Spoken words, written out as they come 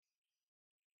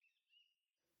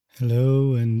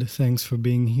Hello, and thanks for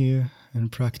being here and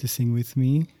practicing with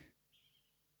me.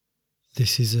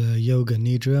 This is a Yoga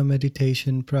Nidra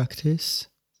meditation practice.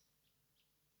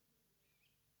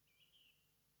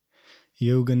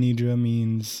 Yoga Nidra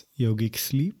means yogic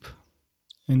sleep,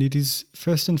 and it is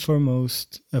first and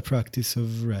foremost a practice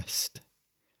of rest.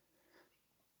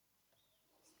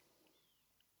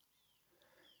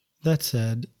 That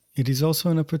said, it is also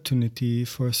an opportunity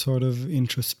for a sort of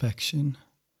introspection.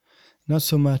 Not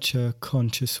so much a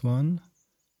conscious one,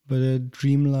 but a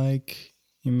dreamlike,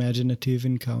 imaginative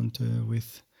encounter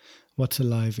with what's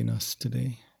alive in us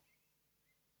today.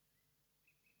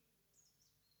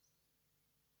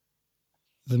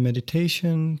 The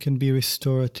meditation can be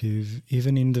restorative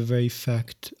even in the very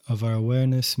fact of our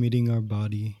awareness meeting our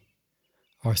body,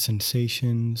 our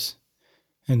sensations,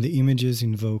 and the images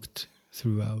invoked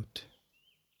throughout.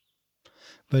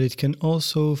 But it can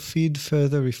also feed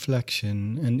further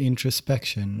reflection and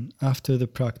introspection after the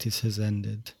practice has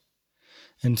ended,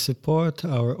 and support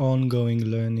our ongoing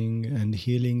learning and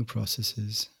healing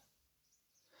processes.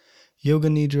 Yoga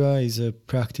Nidra is a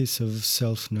practice of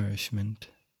self-nourishment.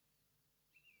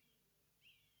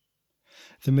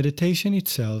 The meditation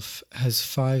itself has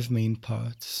 5 main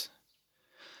parts.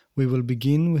 We will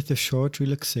begin with a short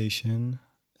relaxation,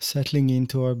 settling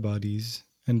into our bodies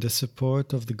and the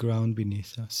support of the ground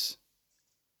beneath us.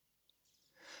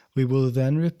 We will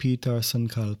then repeat our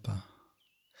sankalpa.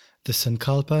 The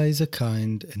sankalpa is a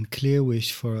kind and clear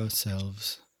wish for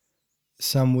ourselves.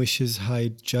 Some wishes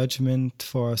hide judgment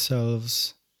for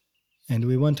ourselves, and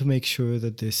we want to make sure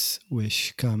that this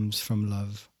wish comes from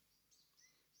love.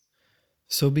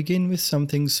 So begin with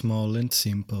something small and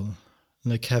simple,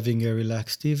 like having a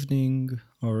relaxed evening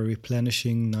or a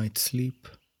replenishing night's sleep.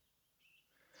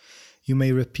 You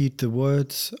may repeat the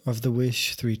words of the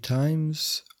wish 3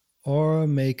 times, or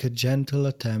make a gentle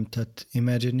attempt at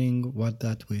imagining what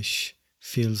that wish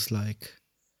feels like,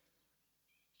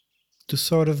 to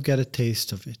sort of get a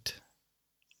taste of it.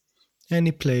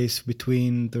 Any place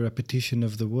between the repetition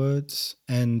of the words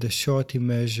and a short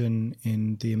immersion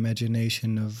in the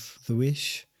imagination of the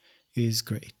wish is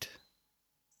great.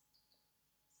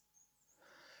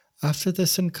 After the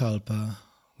sankalpa,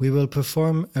 we will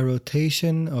perform a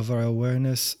rotation of our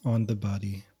awareness on the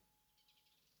body.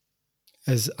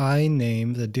 As I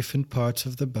name the different parts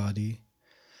of the body,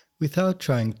 without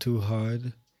trying too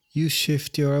hard, you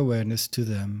shift your awareness to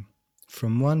them,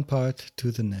 from one part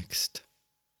to the next.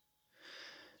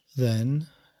 Then,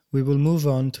 we will move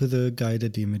on to the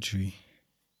guided imagery,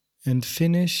 and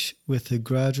finish with a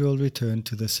gradual return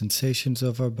to the sensations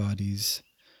of our bodies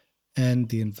and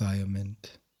the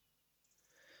environment.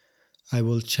 I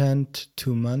will chant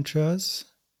 2 mantras,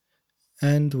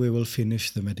 and we will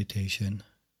finish the meditation.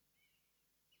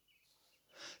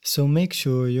 So make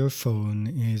sure your phone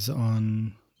is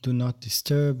on Do Not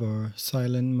Disturb or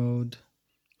silent mode.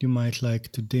 You might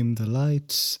like to dim the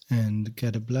lights and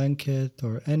get a blanket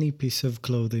or any piece of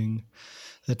clothing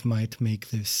that might make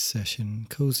this session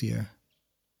cozier.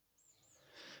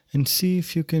 And see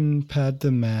if you can pad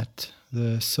the mat,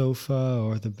 the sofa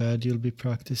or the bed you'll be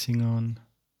practicing on.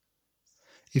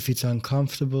 If it's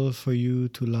uncomfortable for you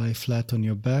to lie flat on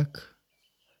your back,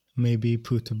 maybe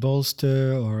put a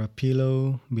bolster or a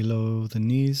pillow below the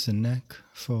knees and neck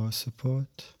for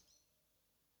support.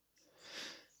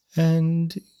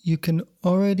 And you can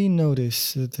already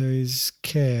notice that there is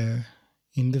care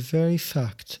in the very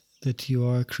fact that you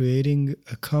are creating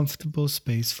a comfortable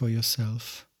space for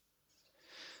yourself.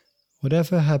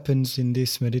 Whatever happens in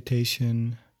this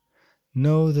meditation,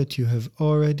 know that you have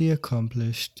already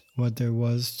accomplished what there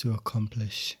was to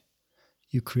accomplish.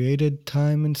 You created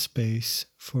time and space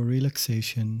for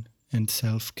relaxation and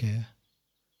self-care.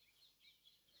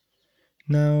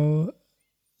 Now,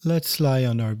 let's lie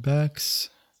on our backs.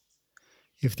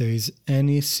 If there is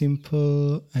any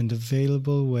simple and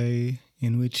available way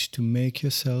in which to make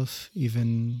yourself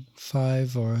even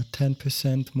 5 or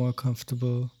 10% more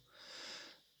comfortable,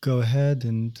 go ahead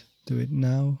and do it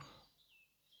now.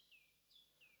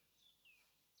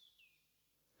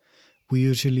 We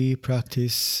usually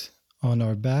practice on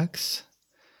our backs,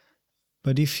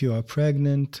 but if you are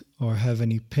pregnant or have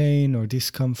any pain or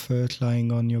discomfort lying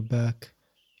on your back,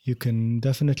 you can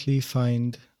definitely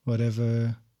find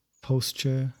whatever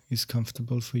posture is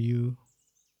comfortable for you.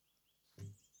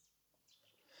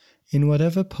 In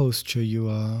whatever posture you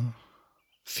are,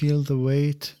 feel the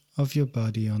weight of your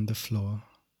body on the floor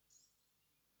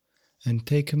and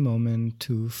take a moment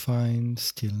to find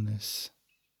stillness.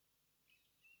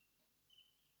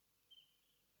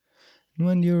 And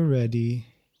when you're ready,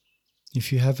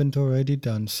 if you haven't already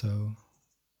done so,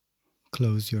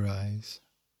 close your eyes.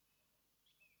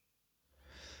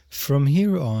 From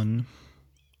here on,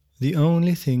 the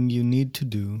only thing you need to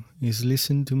do is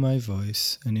listen to my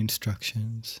voice and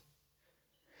instructions.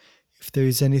 If there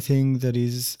is anything that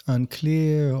is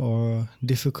unclear or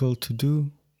difficult to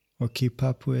do or keep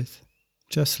up with,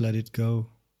 just let it go,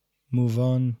 move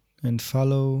on, and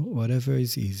follow whatever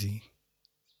is easy.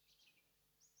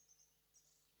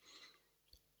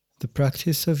 The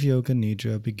practice of Yoga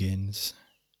Nidra begins.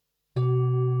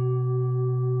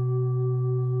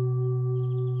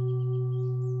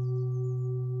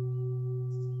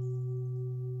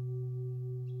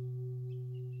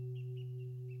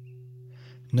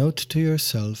 Note to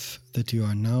yourself that you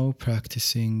are now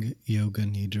practicing Yoga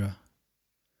Nidra.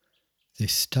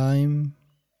 This time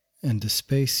and the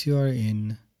space you are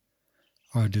in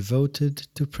are devoted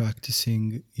to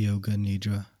practicing Yoga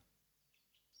Nidra.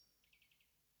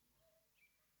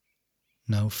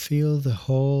 Now feel the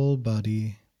whole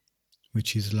body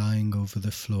which is lying over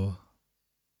the floor.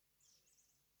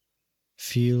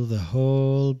 Feel the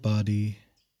whole body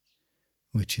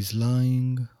which is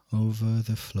lying over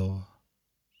the floor.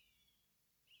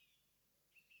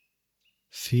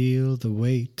 Feel the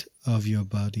weight of your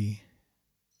body.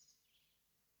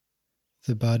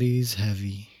 The body is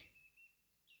heavy.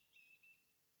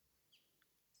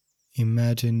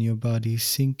 Imagine your body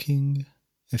sinking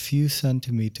a few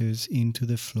centimeters into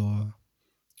the floor,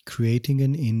 creating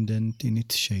an indent in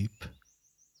its shape.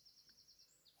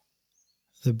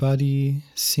 The body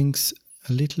sinks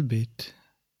a little bit,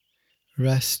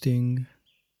 resting,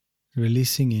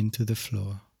 releasing into the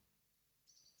floor.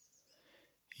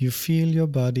 You feel your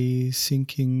body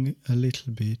sinking a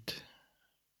little bit,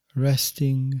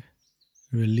 resting,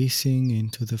 releasing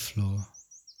into the floor.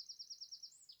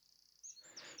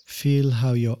 Feel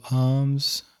how your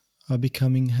arms are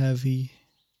becoming heavy.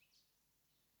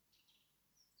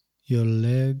 Your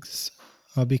legs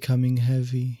are becoming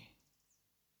heavy.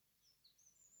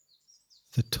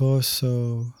 The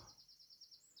torso,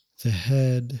 the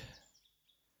head,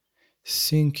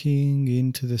 sinking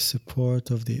into the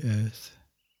support of the earth.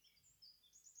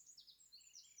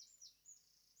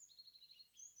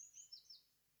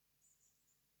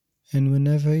 And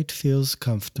whenever it feels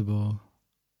comfortable,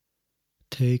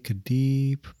 take a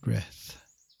deep breath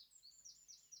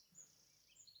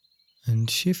and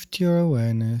shift your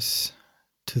awareness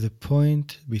to the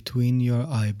point between your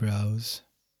eyebrows,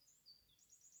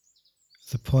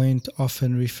 the point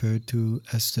often referred to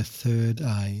as the third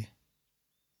eye.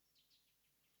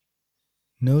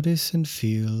 Notice and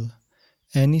feel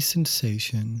any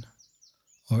sensation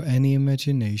or any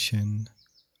imagination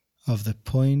of the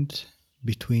point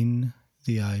between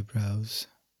the eyebrows.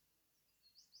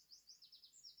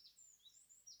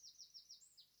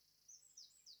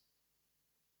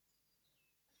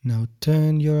 Now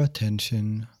turn your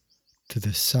attention to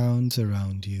the sounds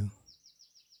around you.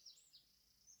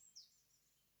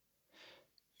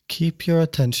 Keep your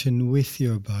attention with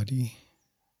your body,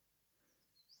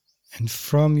 and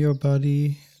from your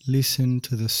body, listen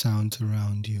to the sounds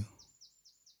around you.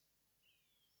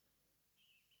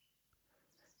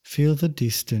 Feel the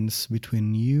distance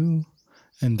between you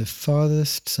and the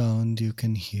farthest sound you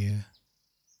can hear.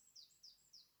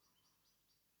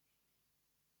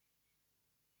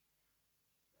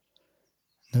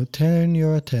 Now turn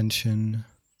your attention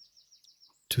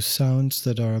to sounds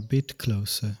that are a bit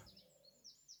closer,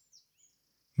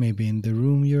 maybe in the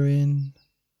room you're in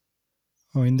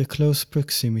or in the close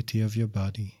proximity of your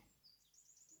body.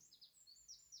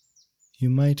 You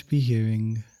might be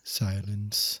hearing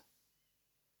silence.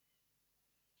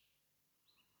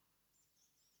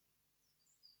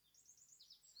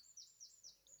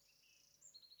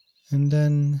 And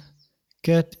then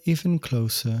get even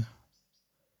closer.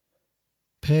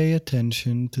 Pay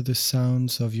attention to the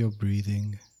sounds of your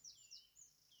breathing.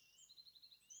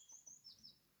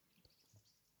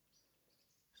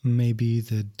 Maybe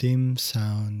the dim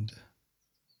sound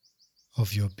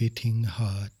of your beating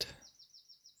heart.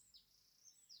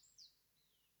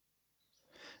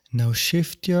 Now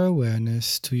shift your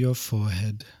awareness to your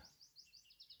forehead.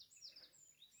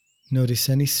 Notice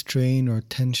any strain or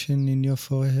tension in your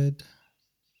forehead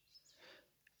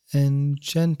and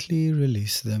gently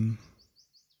release them.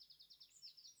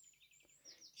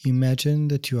 Imagine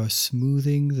that you are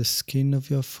smoothing the skin of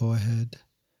your forehead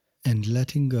and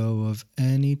letting go of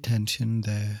any tension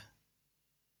there.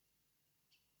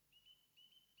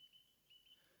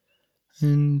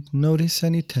 And notice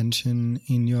any tension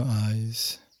in your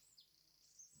eyes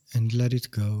and let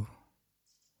it go.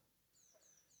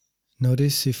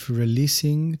 Notice if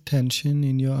releasing tension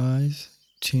in your eyes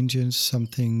changes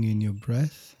something in your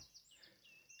breath,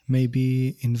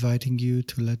 maybe inviting you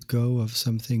to let go of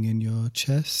something in your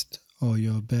chest or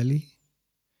your belly.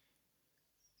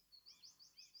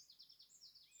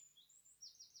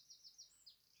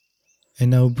 And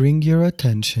now bring your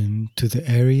attention to the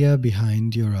area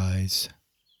behind your eyes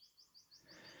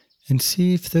and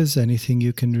see if there's anything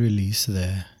you can release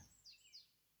there.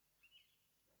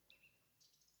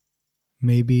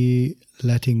 Maybe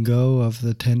letting go of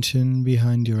the tension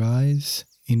behind your eyes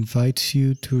invites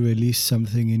you to release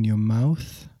something in your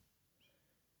mouth,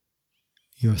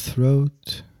 your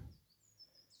throat,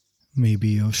 maybe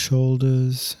your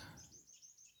shoulders.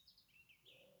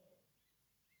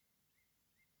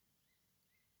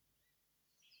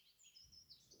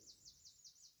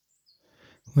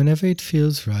 Whenever it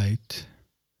feels right,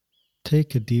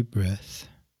 take a deep breath.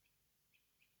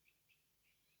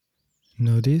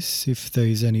 Notice if there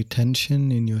is any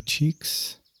tension in your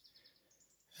cheeks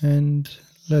and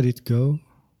let it go.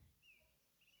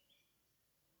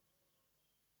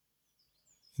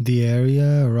 The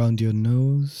area around your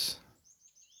nose,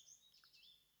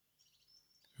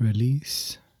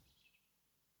 release.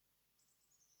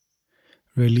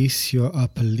 Release your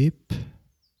upper lip,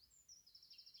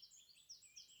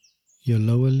 your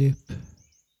lower lip.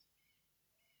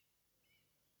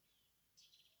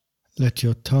 Let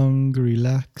your tongue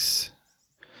relax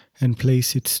and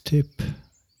place its tip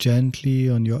gently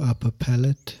on your upper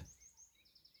palate.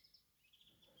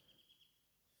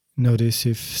 Notice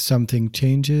if something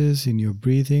changes in your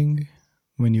breathing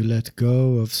when you let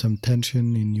go of some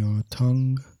tension in your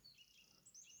tongue.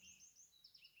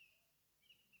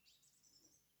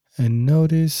 And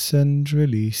notice and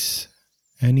release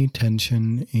any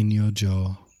tension in your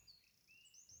jaw.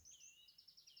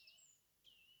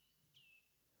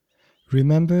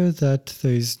 Remember that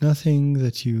there is nothing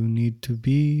that you need to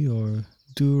be or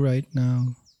do right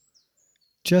now.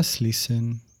 Just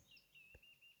listen,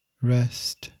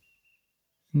 rest,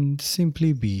 and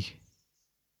simply be.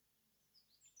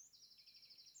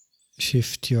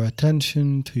 Shift your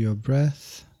attention to your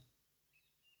breath,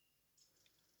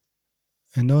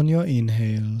 and on your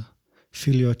inhale,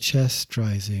 feel your chest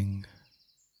rising.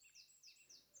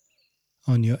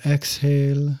 On your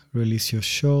exhale, release your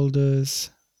shoulders,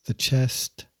 the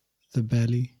chest, the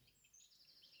belly.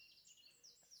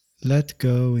 Let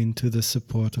go into the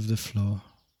support of the floor.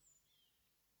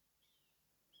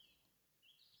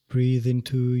 Breathe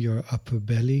into your upper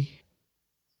belly,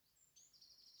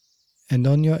 and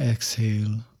on your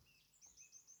exhale,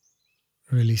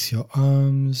 release your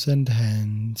arms and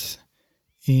hands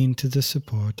into the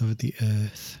support of the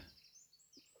earth.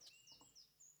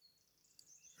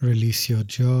 Release your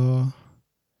jaw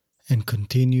and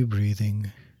continue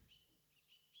breathing.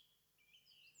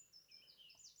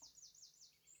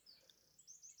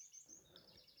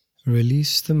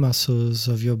 Release the muscles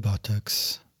of your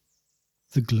buttocks,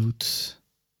 the glutes.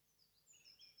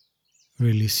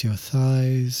 Release your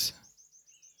thighs,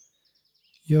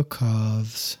 your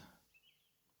calves,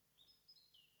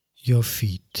 your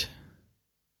feet.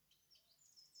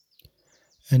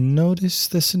 And notice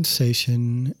the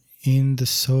sensation in the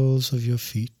soles of your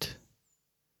feet.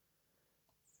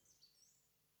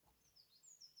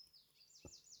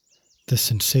 The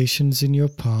sensations in your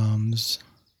palms,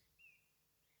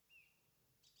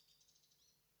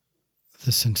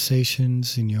 the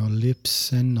sensations in your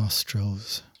lips and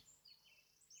nostrils.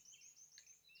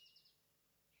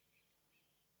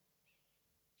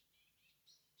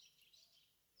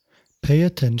 Pay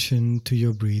attention to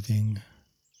your breathing.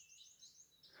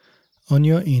 On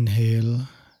your inhale,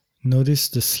 notice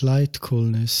the slight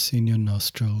coolness in your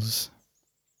nostrils.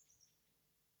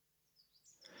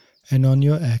 And on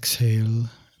your exhale,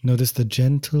 notice the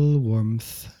gentle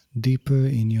warmth deeper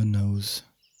in your nose.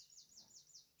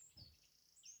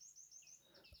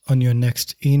 On your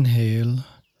next inhale,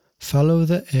 follow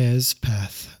the air's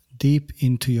path deep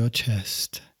into your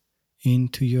chest,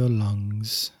 into your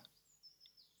lungs.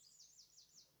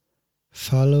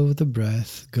 Follow the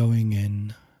breath going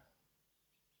in.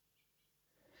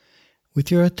 With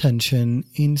your attention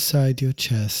inside your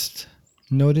chest,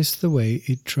 notice the way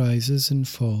it rises and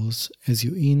falls as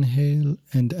you inhale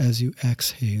and as you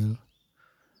exhale.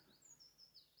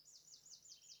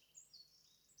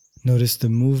 Notice the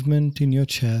movement in your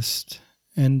chest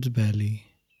and belly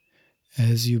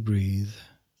as you breathe.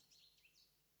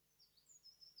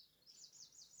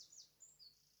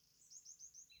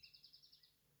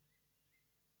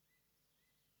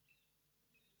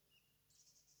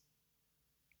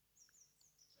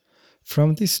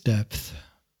 From this depth,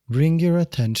 bring your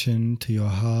attention to your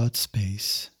heart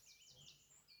space.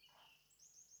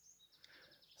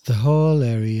 The whole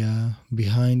area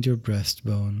behind your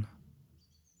breastbone,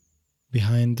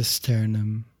 behind the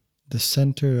sternum, the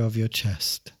center of your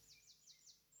chest.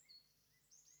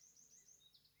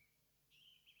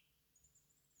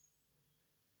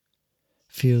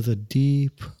 Feel the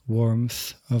deep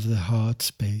warmth of the heart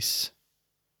space.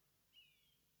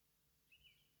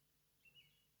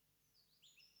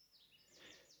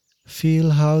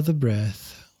 Feel how the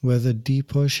breath, whether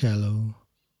deep or shallow,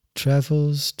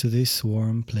 travels to this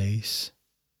warm place,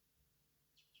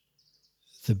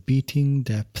 the beating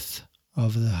depth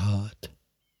of the heart.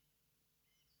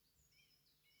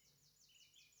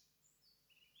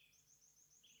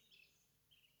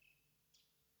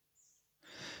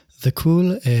 The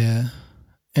cool air,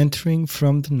 entering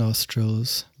from the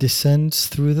nostrils, descends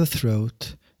through the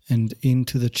throat and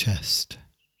into the chest.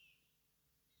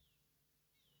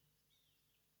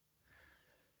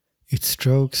 It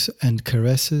strokes and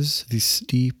caresses this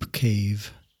deep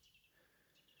cave.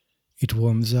 It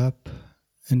warms up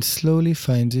and slowly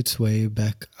finds its way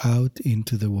back out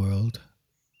into the world.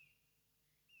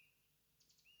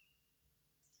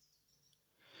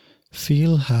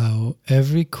 Feel how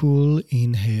every cool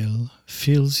inhale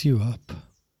fills you up,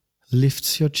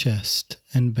 lifts your chest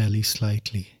and belly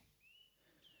slightly.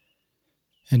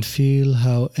 And feel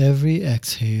how every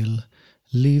exhale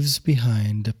leaves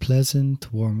behind a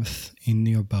pleasant warmth in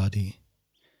your body.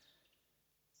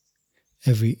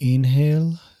 Every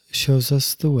inhale shows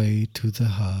us the way to the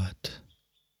heart.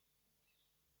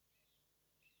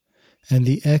 And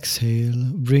the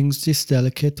exhale brings this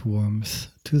delicate warmth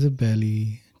to the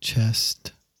belly,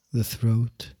 chest, the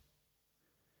throat.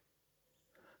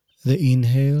 The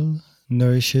inhale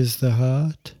nourishes the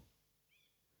heart,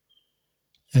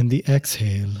 and the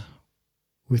exhale,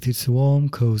 with its warm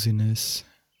coziness,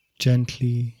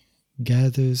 gently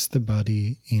gathers the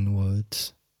body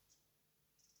inwards.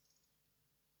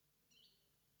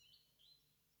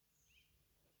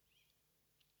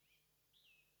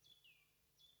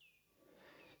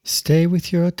 Stay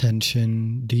with your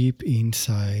attention deep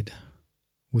inside,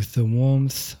 with the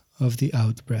warmth of the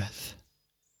out-breath.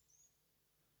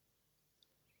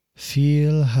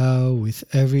 Feel how with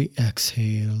every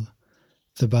exhale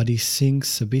the body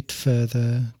sinks a bit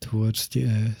further towards the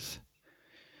earth,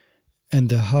 and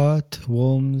the heart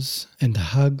warms and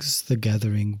hugs the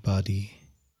gathering body.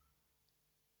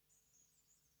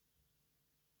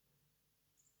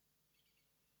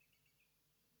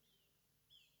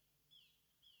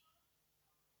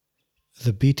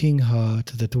 The beating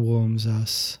heart that warms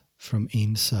us from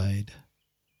inside.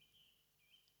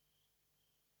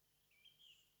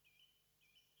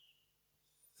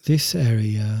 This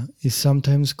area is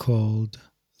sometimes called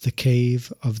the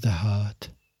cave of the heart.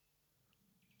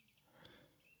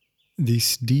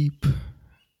 This deep,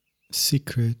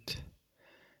 secret,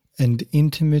 and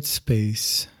intimate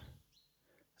space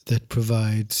that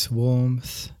provides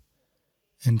warmth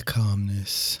and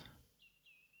calmness.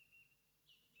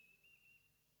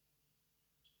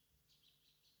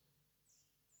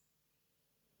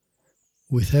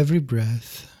 With every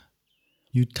breath,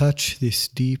 you touch this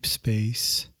deep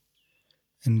space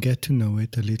and get to know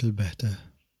it a little better.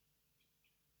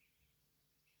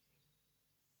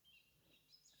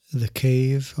 The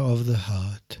cave of the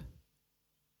heart.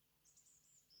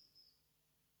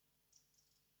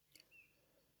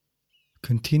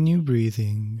 Continue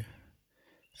breathing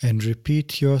and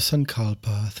repeat your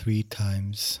sankalpa 3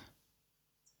 times.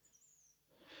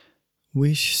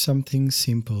 Wish something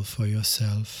simple for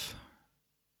yourself.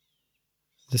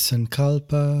 The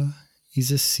sankalpa is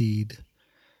a seed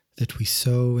that we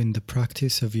sow in the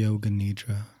practice of Yoga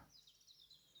Nidra.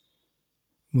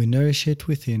 We nourish it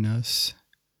within us,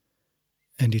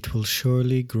 and it will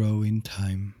surely grow in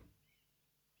time.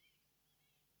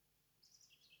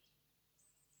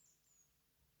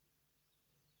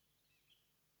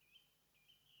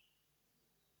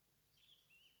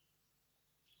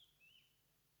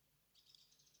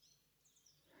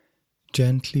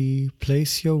 Gently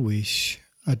place your wish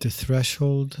at the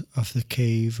threshold of the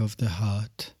cave of the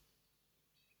heart.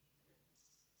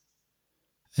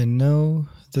 And know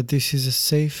that this is a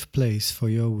safe place for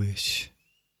your wish,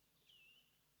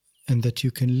 and that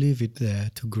you can leave it there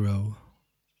to grow.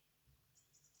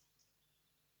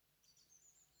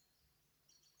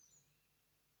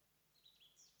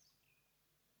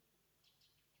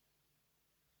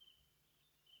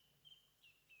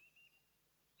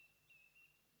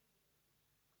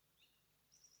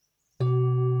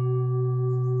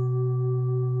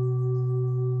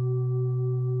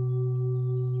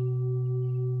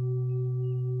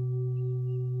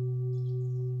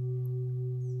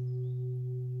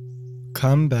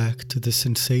 Come back to the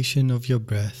sensation of your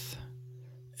breath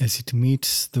as it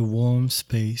meets the warm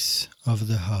space of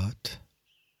the heart.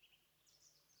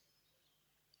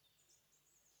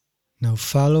 Now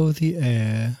follow the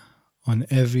air on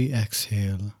every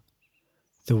exhale,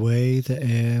 the way the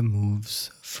air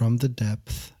moves from the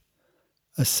depth,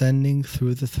 ascending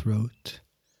through the throat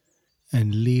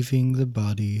and leaving the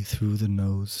body through the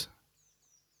nose.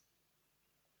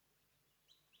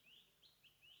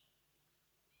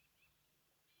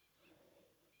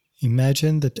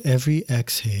 Imagine that every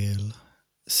exhale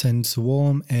sends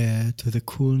warm air to the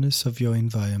coolness of your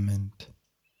environment.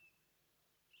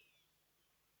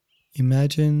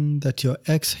 Imagine that your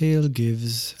exhale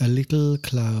gives a little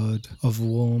cloud of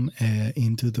warm air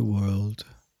into the world.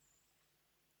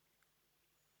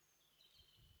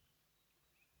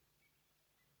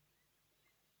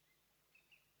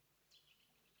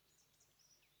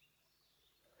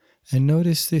 And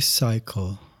notice this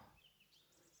cycle,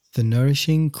 the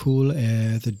nourishing cool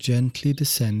air that gently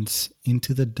descends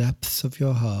into the depths of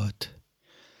your heart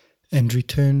and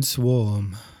returns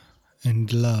warm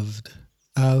and loved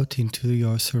out into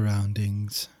your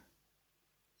surroundings.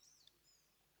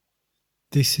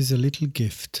 This is a little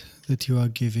gift that you are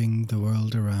giving the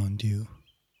world around you.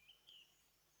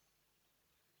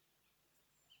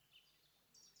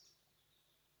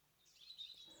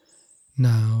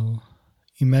 Now,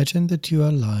 imagine that you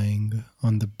are lying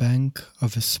on the bank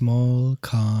of a small,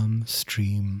 calm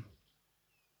stream.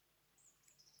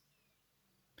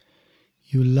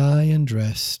 You lie and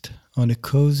rest on a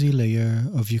cozy layer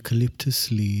of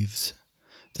eucalyptus leaves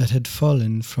that had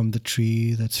fallen from the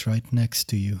tree that's right next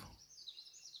to you.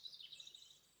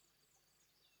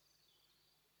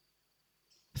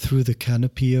 Through the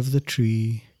canopy of the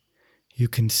tree, you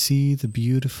can see the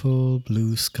beautiful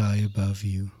blue sky above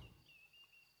you.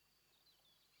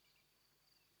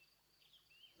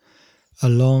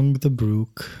 Along the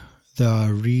brook, there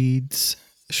are reeds,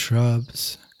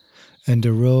 shrubs, and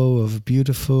a row of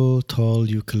beautiful tall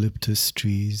eucalyptus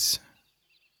trees.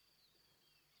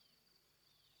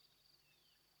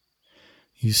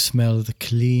 You smell the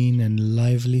clean and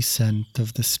lively scent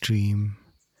of the stream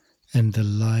and the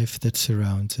life that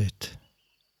surrounds it.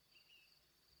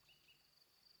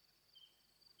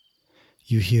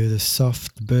 You hear the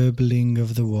soft burbling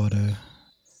of the water,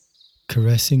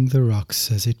 caressing the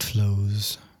rocks as it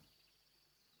flows.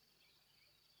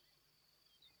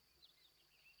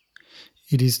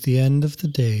 It is the end of the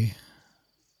day.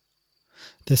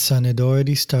 The sun had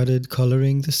already started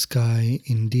coloring the sky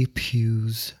in deep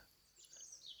hues,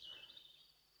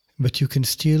 but you can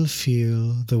still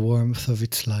feel the warmth of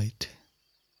its light.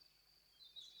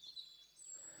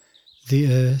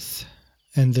 The earth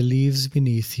and the leaves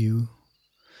beneath you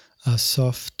are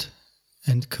soft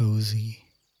and cozy.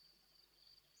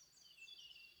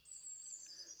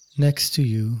 Next to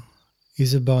you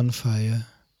is a bonfire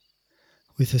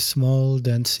with a small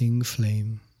dancing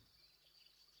flame.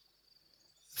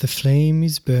 The flame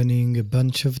is burning a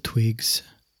bunch of twigs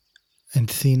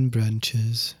and thin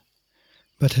branches,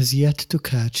 but has yet to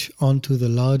catch onto the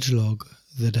large log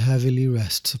that heavily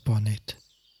rests upon it.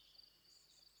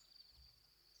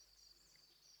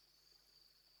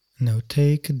 Now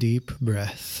take a deep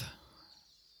breath.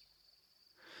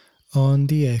 On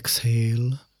the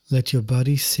exhale, let your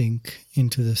body sink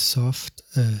into the soft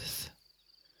earth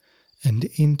and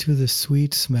into the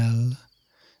sweet smell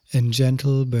and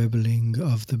gentle burbling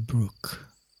of the brook.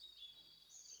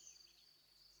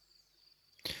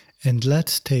 And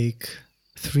let's take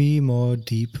 3 more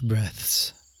deep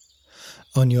breaths.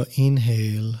 On your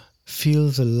inhale, feel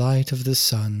the light of the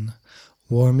sun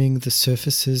warming the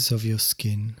surfaces of your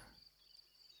skin.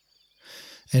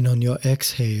 And on your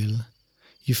exhale,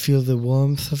 you feel the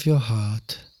warmth of your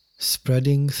heart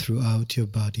spreading throughout your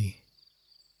body.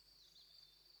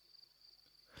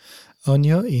 On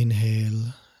your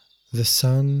inhale, the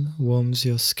sun warms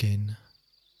your skin.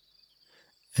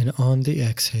 And on the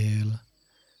exhale,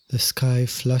 the sky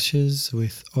flushes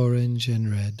with orange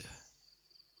and red.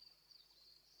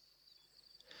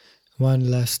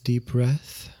 One last deep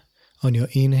breath. On your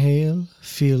inhale,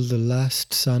 feel the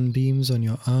last sunbeams on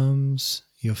your arms,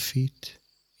 your feet,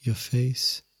 your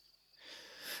face.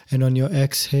 And on your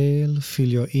exhale, feel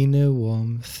your inner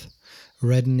warmth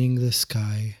reddening the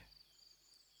sky.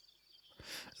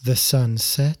 The sun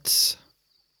sets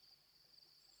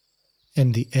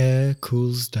and the air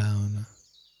cools down.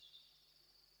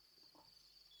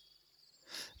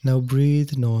 Now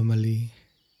breathe normally,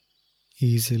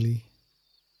 easily,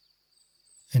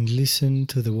 and listen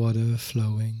to the water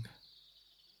flowing.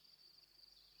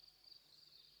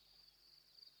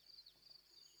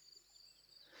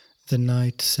 The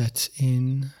night sets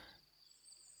in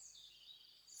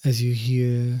as you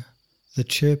hear the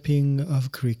chirping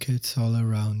of crickets all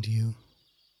around you.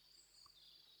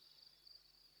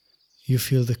 You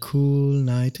feel the cool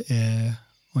night air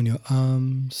on your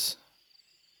arms,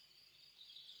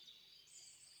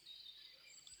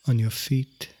 on your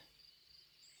feet,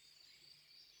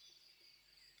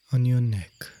 on your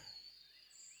neck.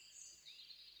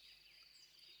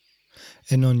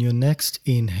 And on your next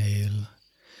inhale,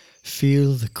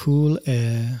 feel the cool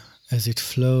air as it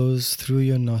flows through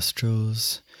your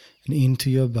nostrils and into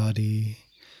your body,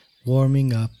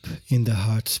 warming up in the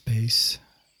heart space.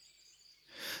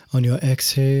 On your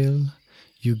exhale,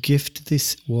 you gift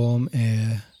this warm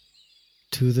air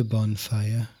to the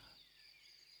bonfire.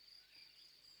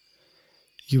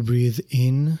 You breathe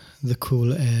in the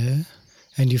cool air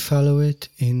and you follow it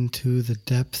into the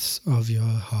depths of your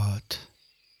heart.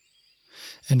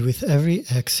 And with every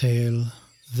exhale,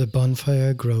 the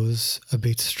bonfire grows a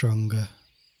bit stronger.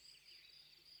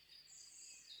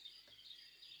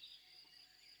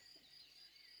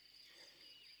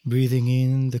 Breathing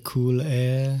in the cool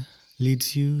air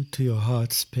leads you to your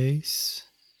heart space.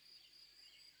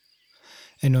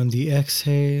 And on the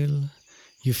exhale,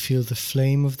 you feel the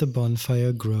flame of the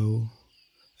bonfire grow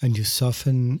and you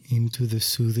soften into the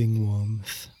soothing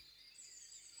warmth.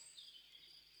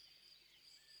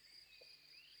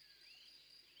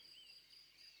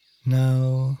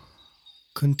 Now,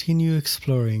 continue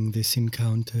exploring this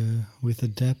encounter with the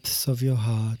depths of your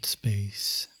heart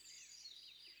space.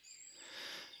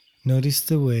 Notice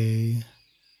the way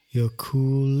your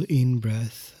cool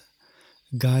in-breath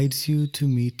guides you to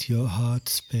meet your heart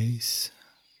space.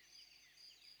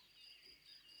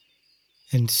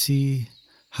 And see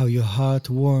how your heart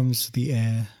warms the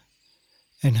air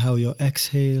and how your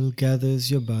exhale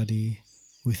gathers your body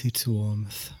with its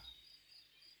warmth.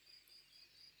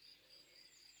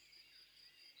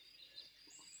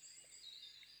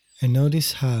 And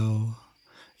notice how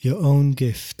your own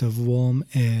gift of warm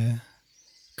air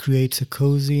creates a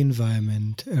cozy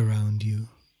environment around you.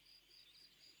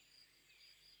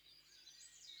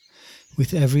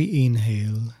 With every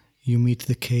inhale, you meet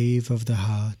the cave of the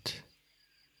heart.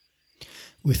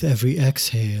 With every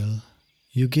exhale,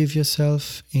 you give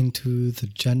yourself into the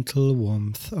gentle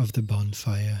warmth of the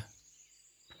bonfire.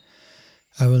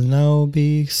 I will now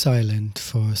be silent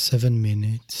for 7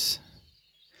 minutes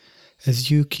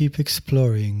as you keep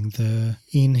exploring the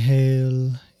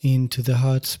inhale into the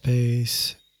heart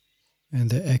space and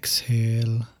the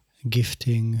exhale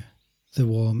gifting the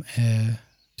warm air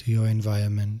to your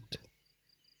environment.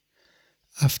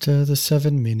 After the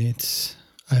 7 minutes,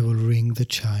 I will ring the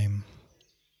chime.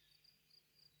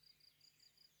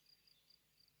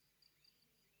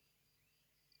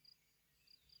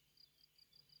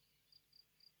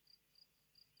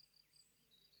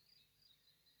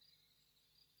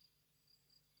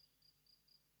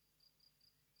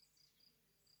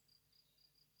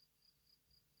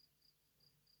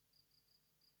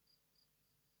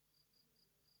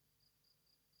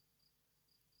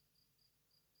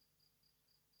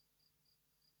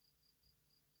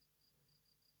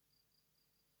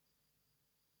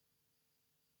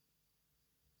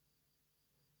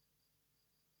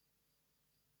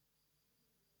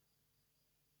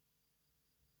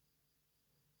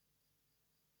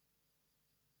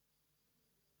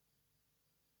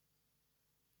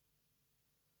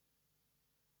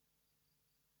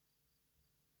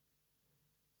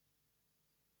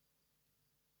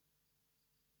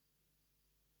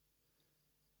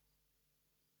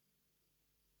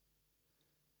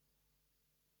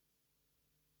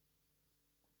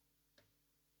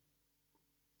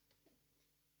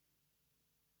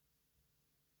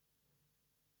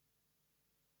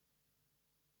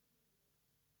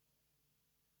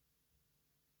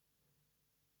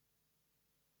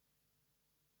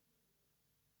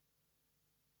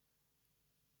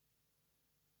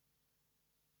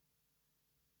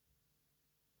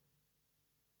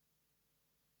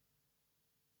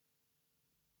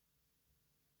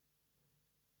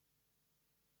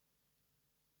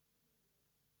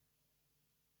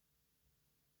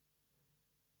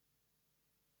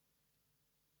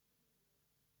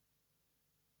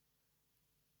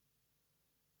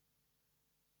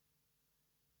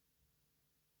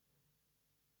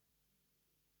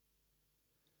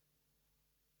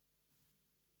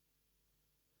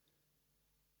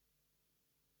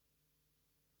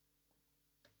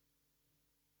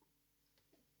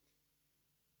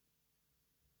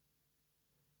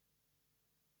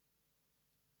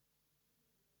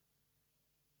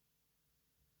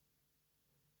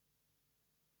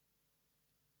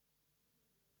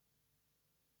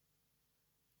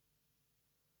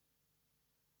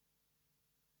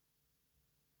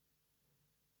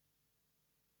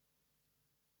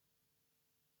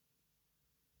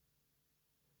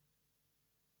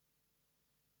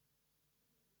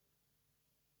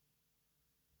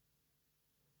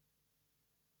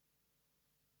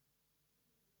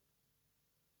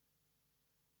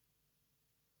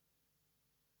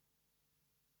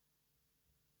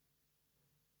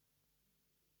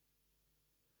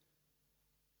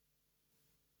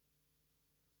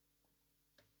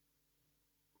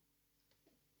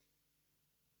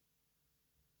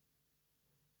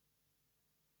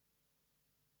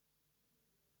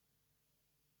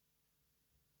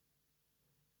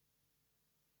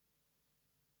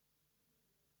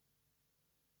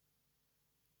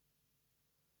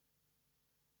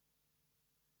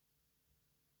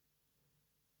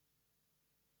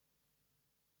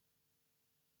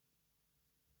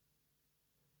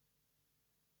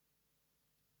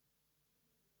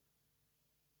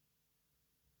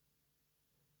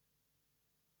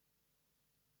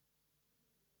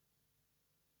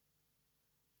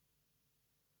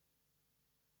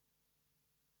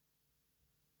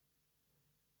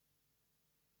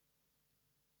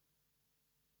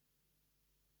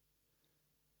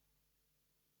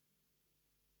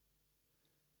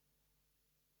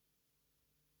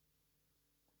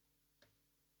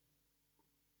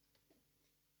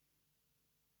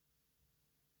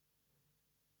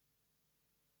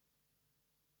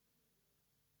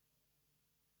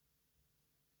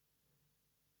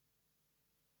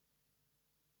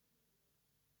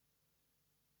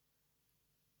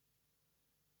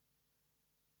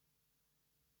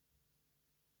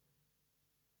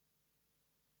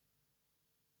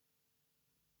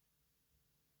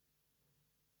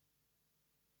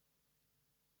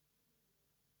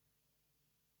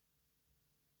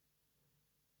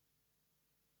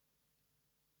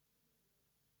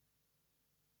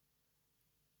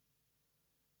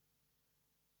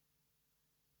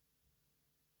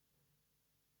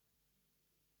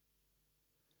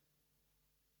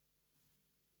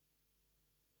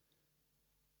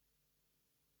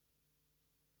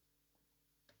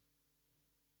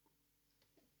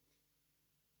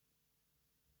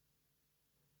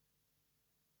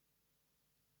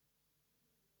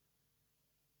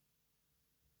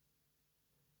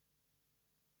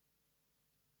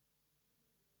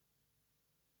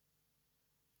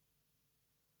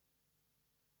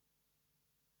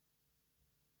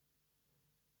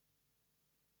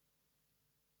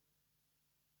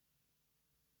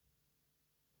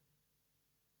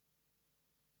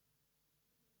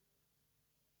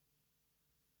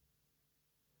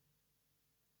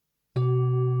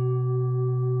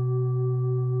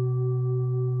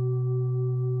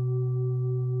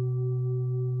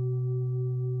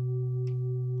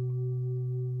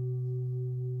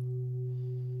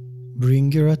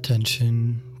 Bring your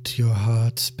attention to your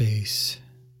heart space.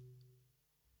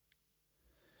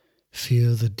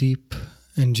 Feel the deep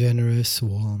and generous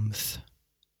warmth.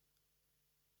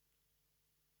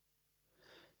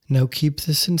 Now keep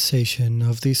the sensation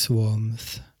of this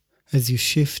warmth as you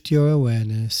shift your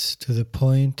awareness to the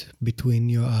point between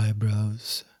your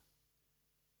eyebrows.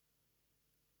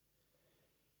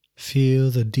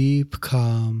 Feel the deep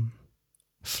calm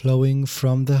flowing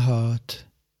from the heart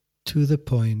to the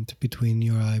point between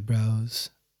your eyebrows.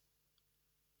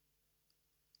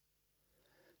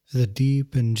 The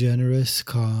deep and generous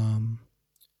calm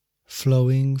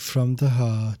flowing from the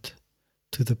heart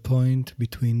to the point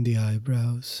between the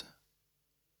eyebrows.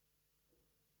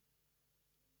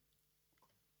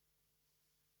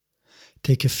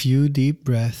 Take a few deep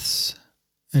breaths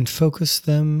and focus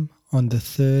them on the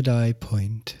third eye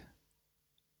point.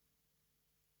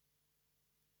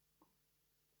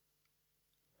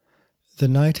 The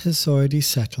night has already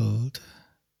settled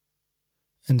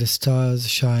and the stars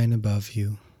shine above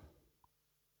you.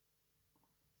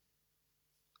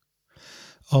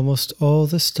 Almost all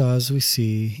the stars we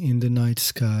see in the night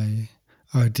sky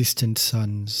are distant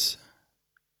suns.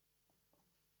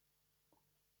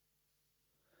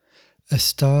 A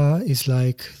star is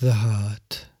like the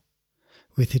heart,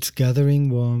 with its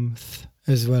gathering warmth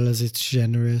as well as its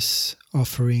generous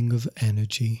offering of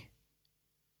energy.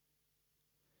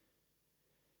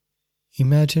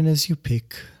 Imagine as you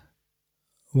pick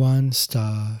one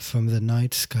star from the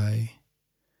night sky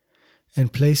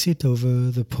and place it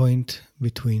over the point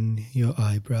between your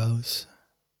eyebrows.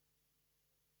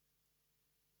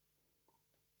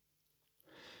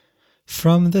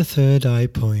 From the third eye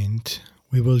point,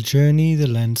 we will journey the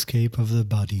landscape of the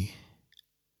body.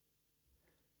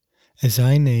 As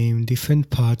I name different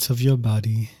parts of your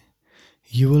body,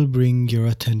 you will bring your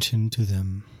attention to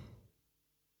them.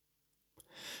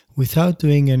 Without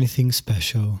doing anything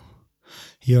special,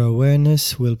 your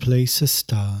awareness will place a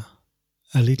star,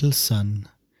 a little sun,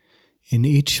 in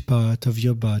each part of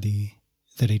your body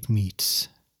that it meets.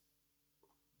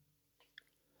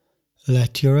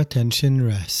 Let your attention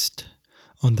rest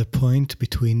on the point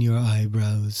between your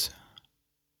eyebrows.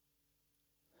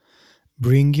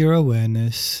 Bring your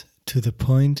awareness to the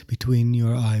point between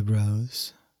your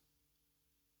eyebrows.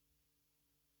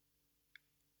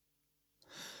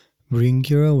 Bring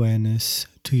your awareness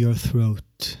to your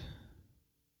throat.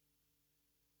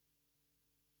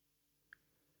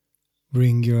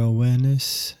 Bring your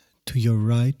awareness to your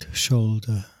right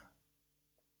shoulder,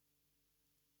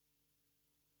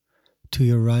 to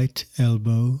your right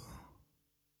elbow,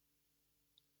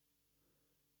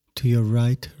 to your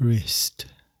right wrist,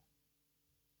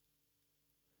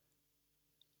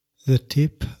 the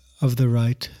tip of the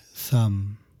right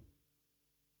thumb,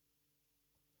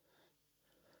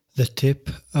 the tip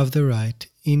of the right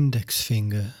index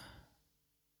finger,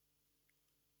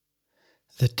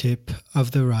 the tip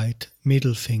of the right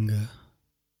middle finger,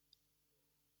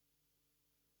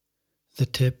 the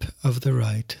tip of the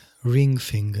right ring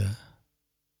finger,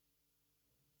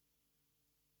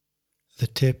 the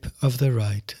tip of the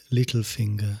right little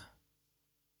finger,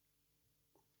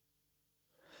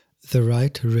 the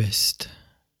right wrist,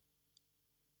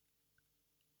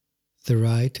 the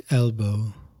right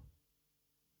elbow,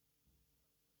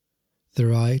 the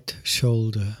right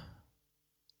shoulder,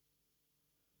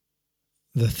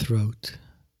 the throat.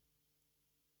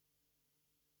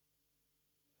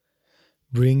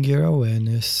 Bring your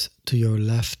awareness to your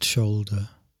left shoulder,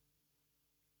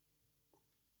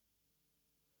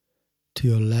 to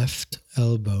your left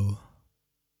elbow,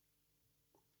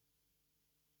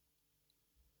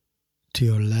 to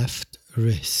your left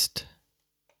wrist,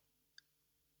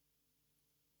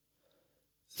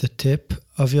 the tip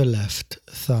of your left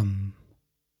thumb,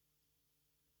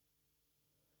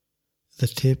 the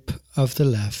tip of the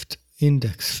left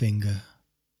index finger,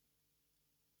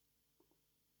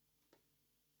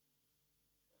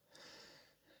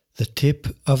 the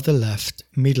tip of the left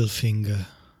middle finger,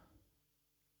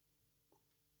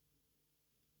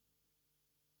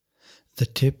 the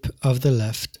tip of the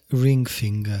left ring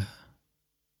finger,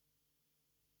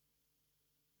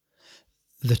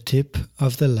 the tip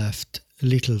of the left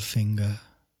little finger,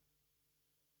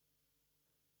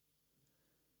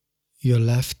 your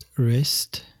left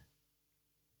wrist,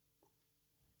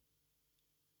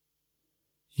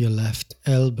 your left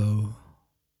elbow,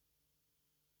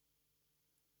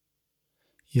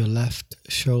 your left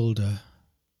shoulder,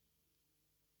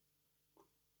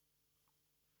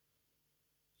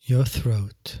 your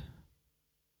throat.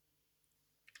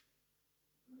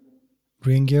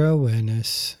 Bring your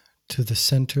awareness to the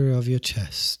center of your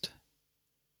chest,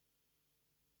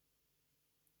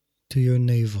 to your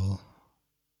navel,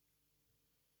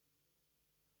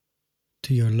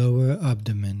 to your lower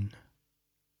abdomen.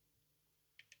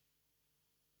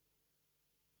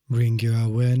 Bring your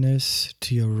awareness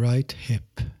to your right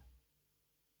hip,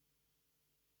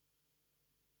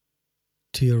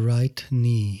 to your right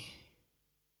knee,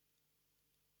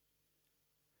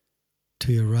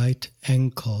 to your right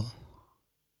ankle,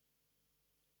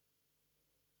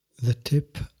 the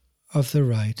tip of the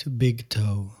right big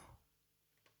toe,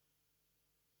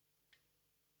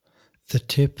 the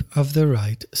tip of the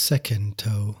right second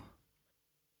toe,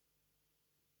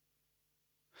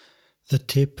 the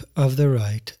tip of the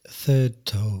right third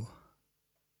toe,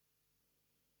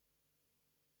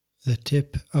 the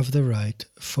tip of the right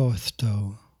fourth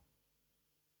toe,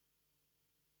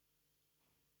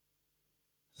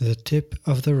 the tip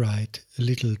of the right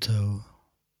little toe,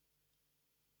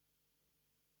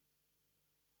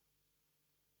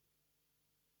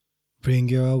 bring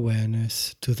your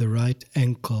awareness to the right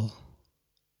ankle,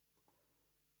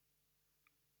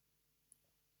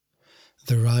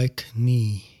 the right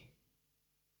knee,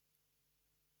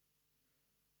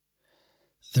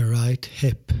 the right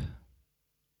hip,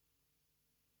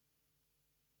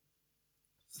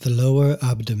 the lower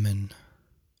abdomen.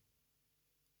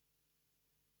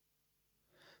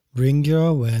 Bring your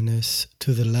awareness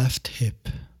to the left hip,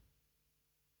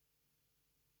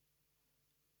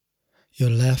 your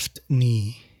left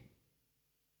knee,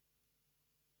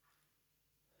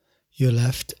 your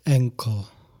left ankle,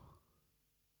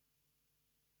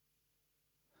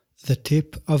 the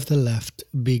tip of the left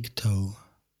big toe,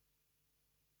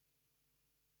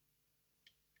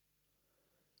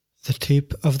 the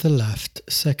tip of the left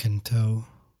second toe,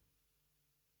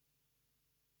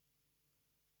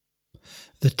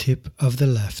 the tip of the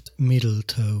left middle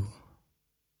toe,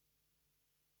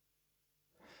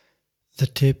 the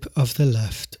tip of the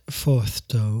left fourth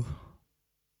toe,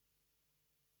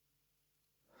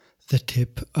 the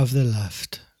tip of the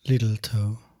left little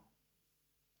toe,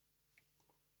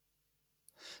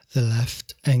 the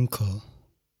left ankle,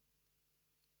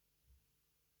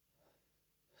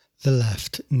 the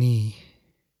left knee,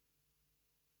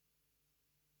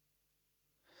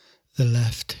 the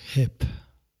left hip.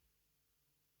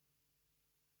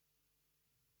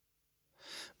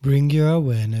 Bring your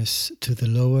awareness to the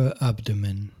lower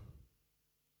abdomen.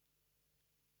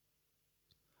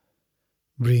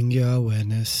 Bring your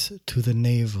awareness to the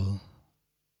navel,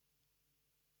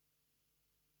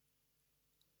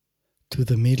 to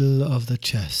the middle of the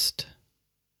chest.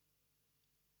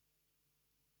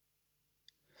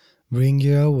 Bring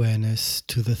your awareness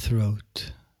to the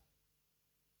throat.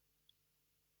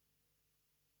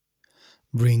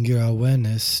 Bring your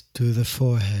awareness to the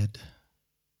forehead.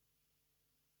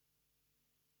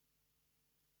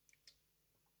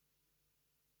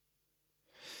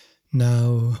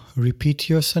 Now repeat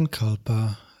your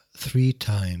sankalpa 3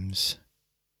 times,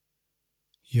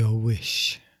 your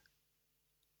wish.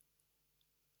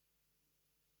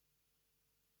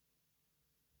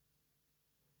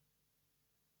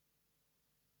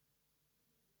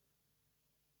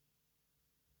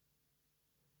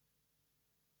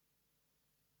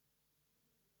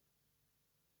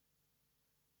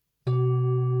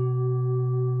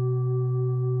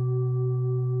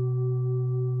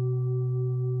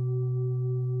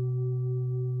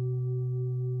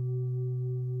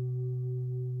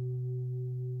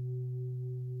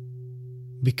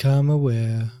 Become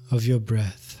aware of your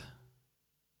breath.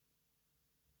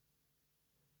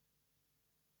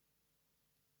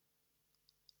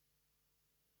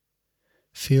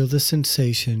 Feel the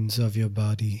sensations of your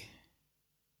body.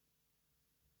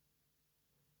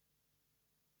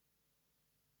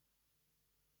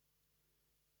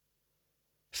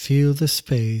 Feel the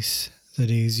space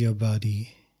that is your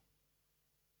body.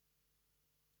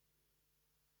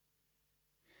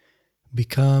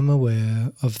 Become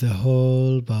aware of the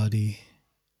whole body,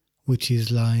 which is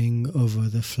lying over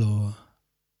the floor,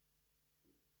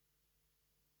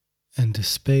 and the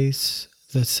space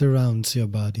that surrounds your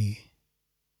body.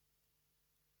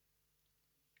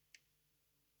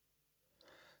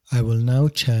 I will now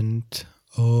chant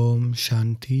Om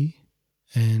Shanti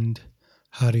and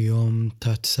Hari Om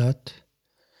Tat Sat,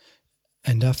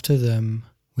 and after them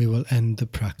we will end the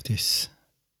practice.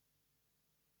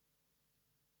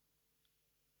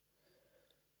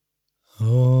 Om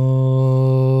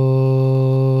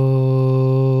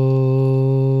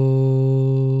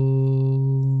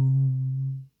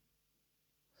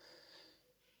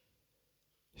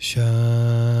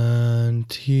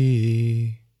Shanti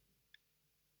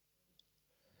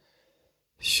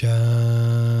Shanti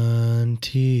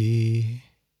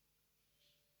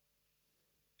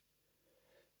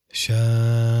Shanti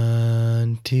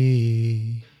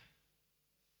Shanti.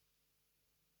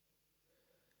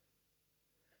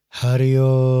 Hari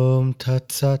Om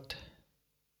Tat Sat.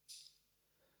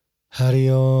 Hari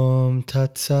Om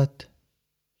Tat Sat.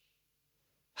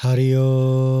 Hari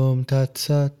Om Tat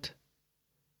Sat.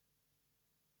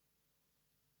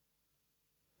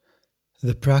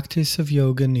 The practice of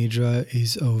Yoga Nidra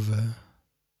is over.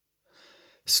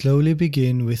 Slowly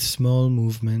begin with small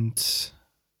movements.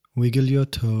 Wiggle your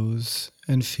toes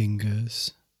and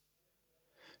fingers,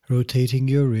 rotating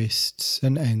your wrists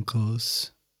and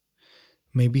ankles,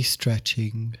 maybe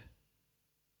stretching.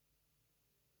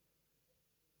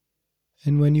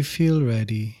 And when you feel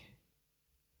ready,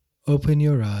 open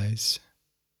your eyes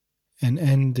and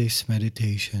end this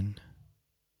meditation.